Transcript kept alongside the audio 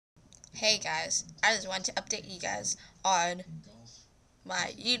Hey guys, I just want to update you guys on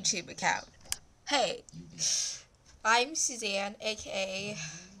my YouTube account. Hey, I'm Suzanne, aka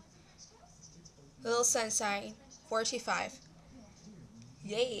Little Sunshine 425.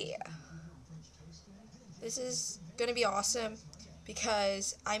 Yeah, this is gonna be awesome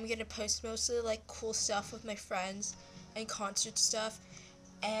because I'm gonna post mostly like cool stuff with my friends and concert stuff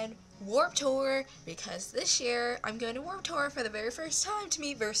and Warp Tour because this year I'm going to Warp Tour for the very first time to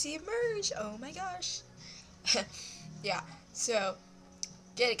meet Versi Emerge. Oh my gosh. Yeah, so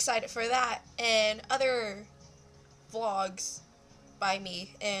get excited for that and other vlogs by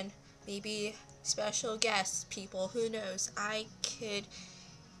me and maybe special guests, people, who knows. I could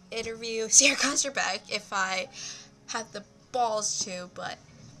interview Sarah Kosterbeck if I had the balls to, but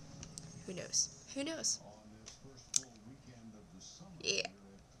who knows? Who knows? Yeah.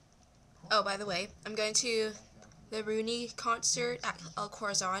 Oh, by the way, I'm going to the Rooney concert at El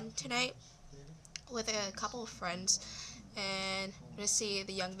Corazon tonight with a couple of friends, and I'm going to see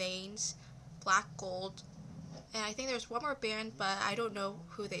the Young Veins, Black Gold, and I think there's one more band, but I don't know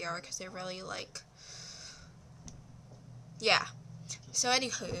who they are because they're really like, yeah. So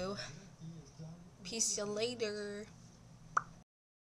anywho, peace you later.